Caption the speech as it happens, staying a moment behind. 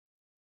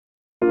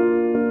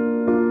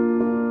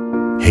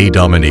Hey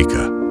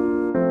Dominica,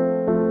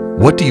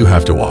 what do you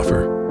have to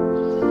offer?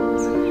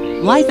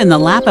 Life in the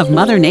lap of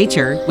Mother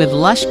Nature with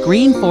lush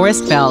green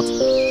forest belt.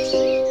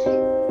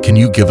 Can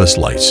you give us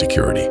life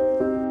security?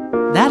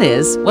 That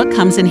is what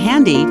comes in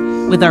handy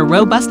with our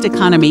robust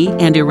economy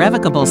and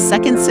irrevocable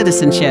second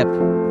citizenship.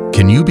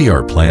 Can you be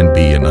our plan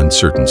B in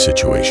uncertain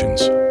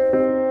situations?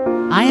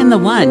 I am the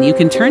one you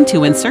can turn to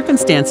when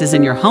circumstances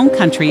in your home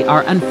country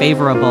are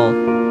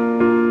unfavorable.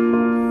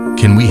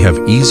 Can we have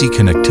easy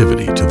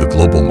connectivity to the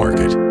global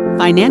market?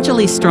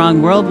 Financially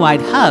strong worldwide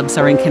hubs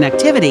are in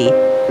connectivity,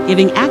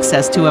 giving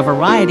access to a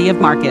variety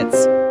of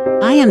markets.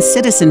 I am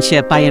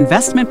Citizenship by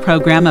Investment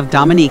Program of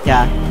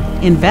Dominica.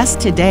 Invest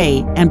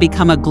today and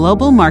become a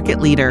global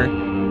market leader.